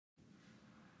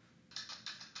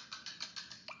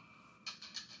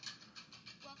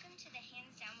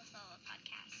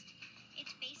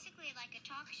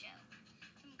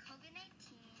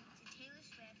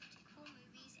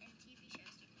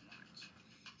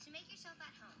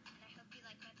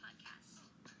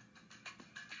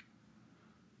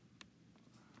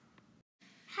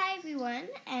Hi everyone,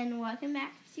 and welcome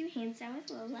back to Hands Down with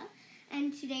Lola.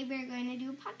 And today we're going to do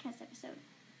a podcast episode.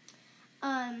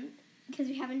 Because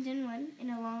we haven't done one in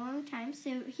a long time.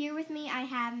 So here with me I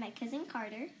have my cousin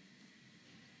Carter.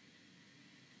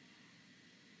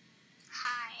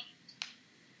 Hi.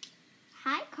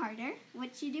 Hi Carter,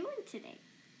 what you doing today?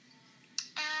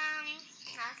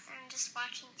 Nothing, just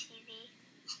watching TV.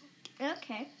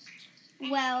 Okay.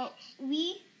 Well,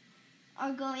 we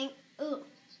are going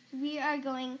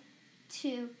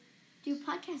to do a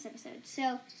podcast episode.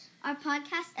 So our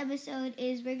podcast episode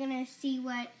is we're going to see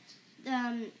what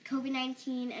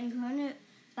COVID-19 and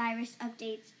coronavirus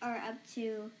updates are up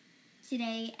to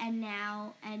today and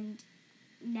now.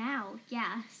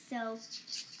 Yeah. So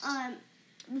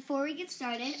before we get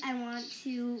started, I want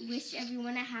to wish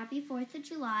everyone a happy 4th of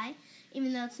July,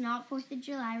 even though it's not 4th of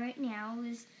July right now. It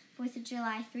was 4th of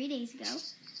July 3 days ago.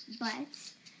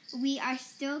 But we are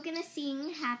still going to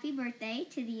sing happy birthday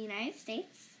to the United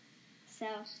States. So,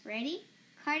 ready?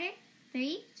 Carter?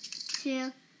 3,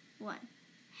 2, 1.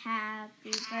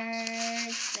 Happy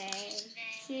birthday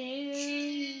to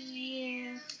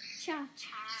you. Cha,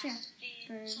 cha, cha.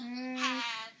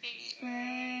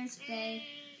 Birthday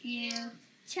you.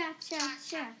 Cha, cha,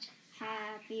 cha.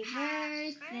 Happy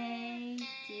birthday,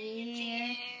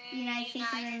 dear United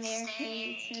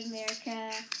States of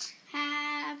America.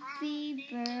 Happy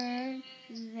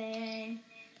birthday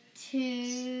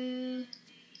to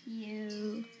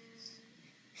you.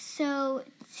 So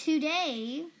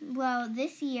today,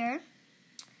 this year,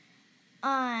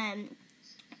 our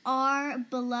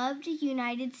beloved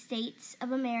United States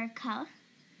of America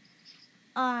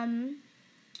let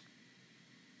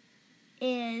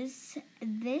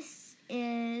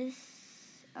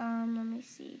me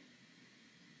see.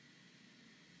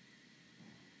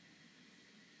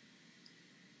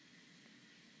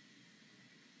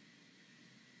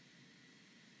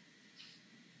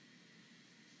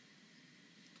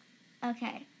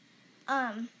 Okay.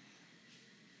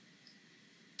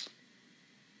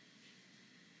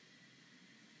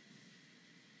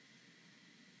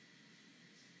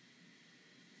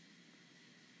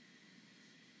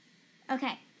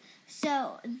 Okay.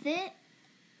 So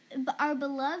our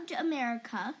beloved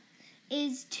America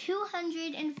is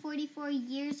 244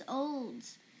 years old.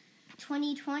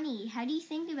 2020. What do you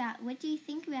think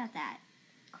about that,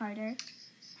 Carter?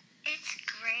 It's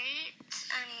great.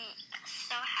 I'm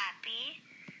so happy.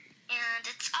 And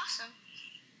it's awesome.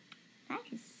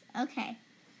 Nice. Okay.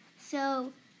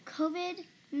 So,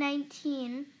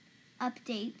 COVID-19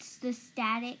 updates, the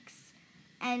statics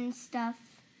and stuff.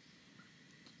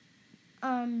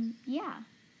 Yeah.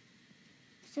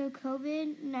 So,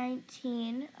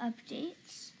 COVID-19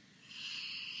 updates.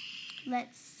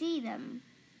 Let's see them.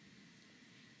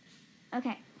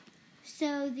 Okay.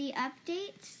 So, the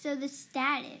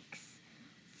statics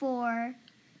for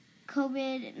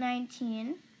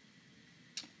COVID-19,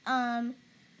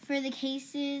 for the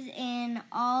cases in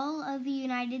all of the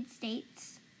United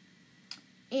States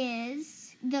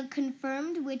is the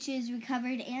confirmed, which is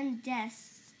recovered, and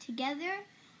deaths together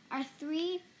are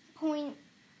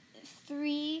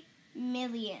 3.3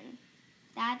 million.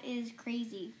 That is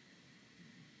crazy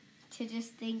to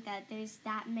just think that there's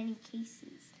that many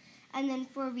cases. And then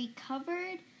for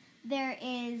recovered, there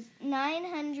is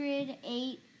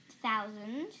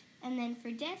 908,000. And then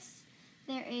for deaths,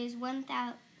 there is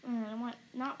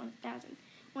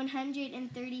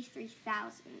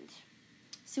 133,000.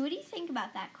 So what do you think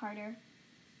about that, Carter?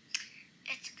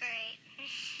 It's great.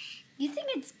 You think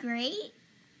it's great?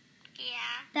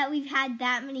 Yeah. That we've had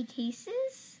that many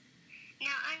cases? No,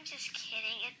 I'm just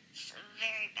kidding. It's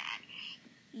very bad.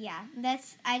 Yeah,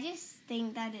 I just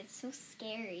think that it's so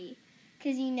scary.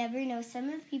 Because you never know. Some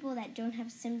of the people that don't have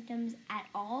symptoms at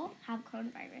all have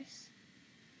coronavirus.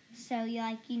 So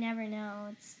you never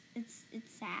know. It's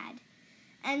sad.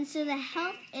 And so the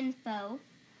health info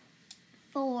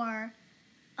for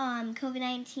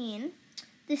COVID-19,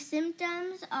 the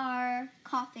symptoms are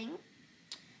coughing,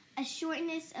 a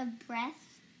shortness of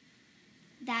breath.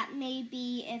 That may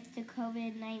be if the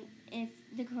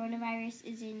coronavirus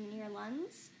is in your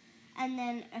lungs, and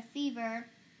then a fever.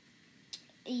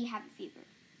 You have a fever.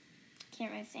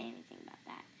 Can't really say anything about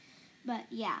that. But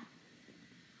yeah.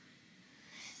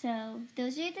 So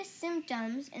those are the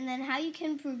symptoms. And then how you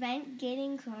can prevent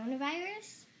getting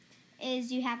coronavirus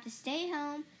is you have to stay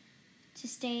home to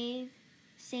save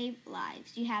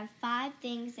lives. You have 5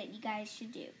 things that you guys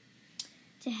should do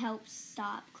to help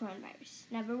stop coronavirus.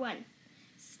 Number 1,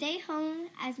 stay home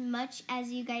as much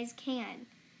as you guys can.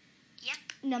 Yep.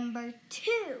 Number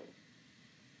 2,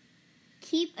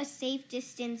 keep a safe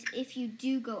distance if you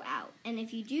do go out. And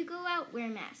if you do go out, wear a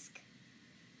mask.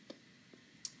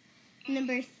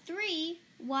 Number 3,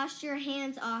 wash your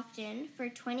hands often for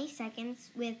 20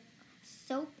 seconds with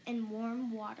soap and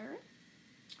warm water.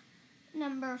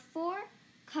 Number 4,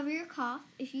 cover your cough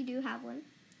if you do have one.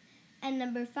 And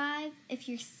number 5, if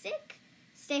you're sick,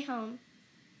 stay home.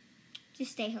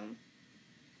 Just stay home.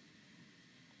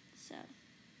 So.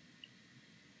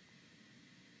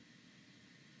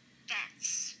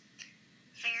 That's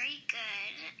very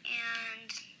good.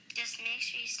 And just make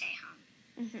sure you stay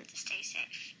home to stay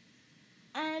safe.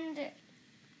 And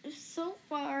so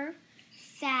far,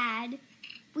 sad,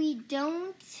 we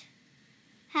don't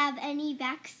have any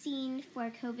vaccine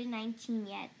for COVID-19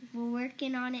 yet. We're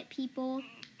working on it, people.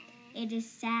 It is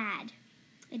sad.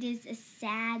 It is a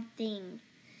sad thing.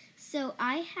 So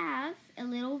I have a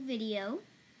little video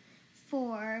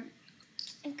for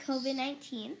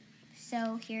COVID-19.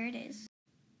 So here it is.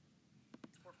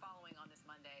 We're following on this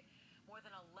Monday more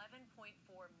than 11.4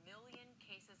 million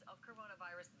cases of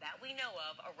coronavirus that we know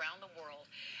of around the world,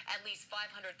 at least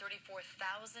 534,000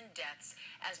 deaths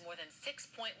as more than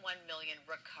 6.1 million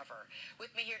recover.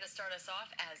 With me here to start us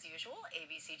off, as usual,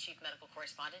 ABC Chief Medical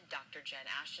Correspondent Dr. Jen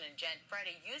Ashton. And Jen,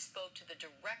 Friday you spoke to the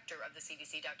director of the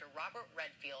CDC, Dr. Robert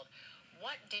Redfield.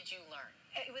 What did you learn?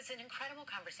 It was an incredible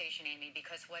conversation, Amy,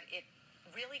 because what it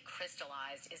really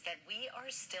crystallized is that we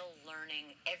are still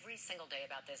learning every single day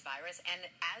about this virus, and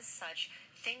as such,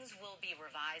 things will be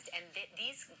revised, and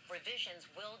these revisions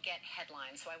will get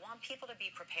headlines. So I want people to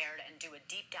be prepared and do a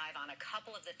deep dive on a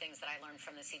couple of the things that I learned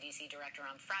from the CDC director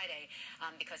on Friday,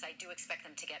 because I do expect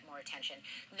them to get more attention.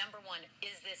 Number 1,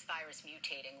 is this virus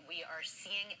mutating? We are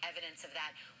seeing evidence of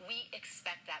that. We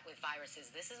expect that with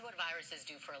viruses. This is what viruses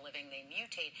do for a living. They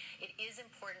mutate. It is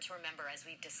important to remember, as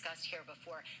we've discussed here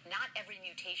before, not every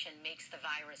mutation makes the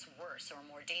virus worse or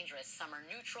more dangerous. Some are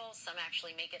neutral. Some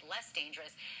actually make it less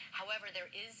dangerous. However, there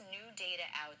is new data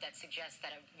out that suggests that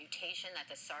a mutation that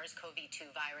the SARS-CoV-2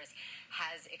 virus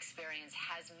has experienced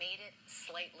has made it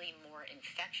slightly more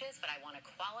infectious. But I want to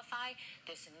qualify,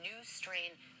 this new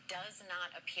strain does not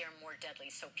appear more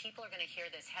deadly. So people are going to hear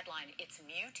this headline, it's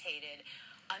mutated.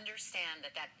 Understand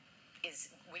that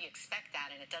we expect that,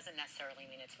 and it doesn't necessarily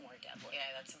mean it's more deadly.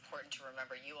 Yeah, that's important to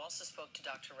remember. You also spoke to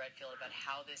Dr. Redfield about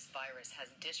how this virus has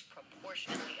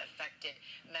disproportionately affected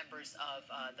members of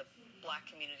the Black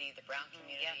community, the brown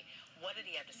community. Yeah. What did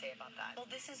he have to say about that? Well,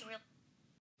 this is real.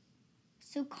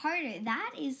 So Carter,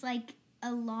 that is like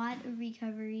a lot of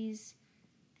recoveries,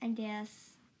 I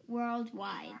guess,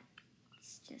 worldwide.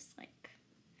 It's just like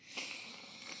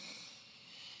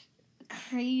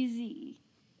crazy.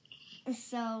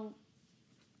 So,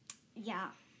 yeah,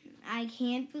 I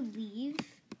can't believe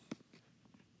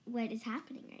what is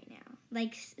happening right now.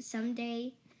 Like,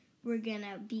 someday we're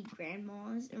gonna be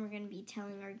grandmas and we're gonna be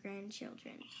telling our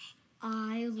grandchildren,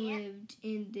 I lived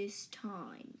in this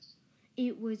time.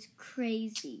 It was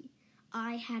crazy.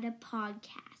 I had a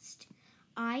podcast.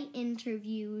 I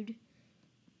interviewed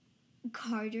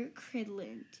Carter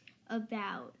Cridland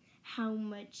about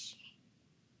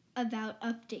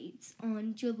updates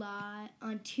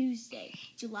on Tuesday,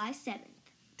 July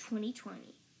 7th,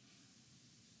 2020.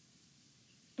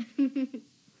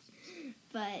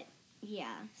 But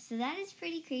yeah, so that is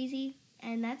pretty crazy,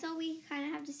 and that's all we kind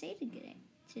of have to say today.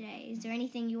 Is there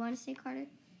anything you want to say, Carter?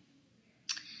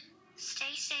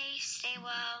 Stay safe, stay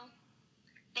well.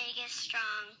 Vegas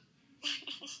strong.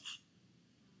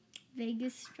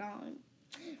 Vegas strong.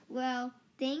 Well,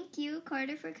 thank you,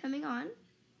 Carter, for coming on.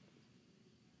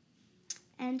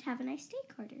 And have a nice day,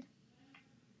 Carter.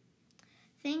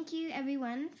 Thank you,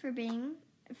 everyone, for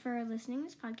listening to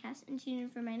this podcast, and tune in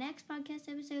for my next podcast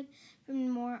episode for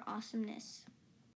more awesomeness.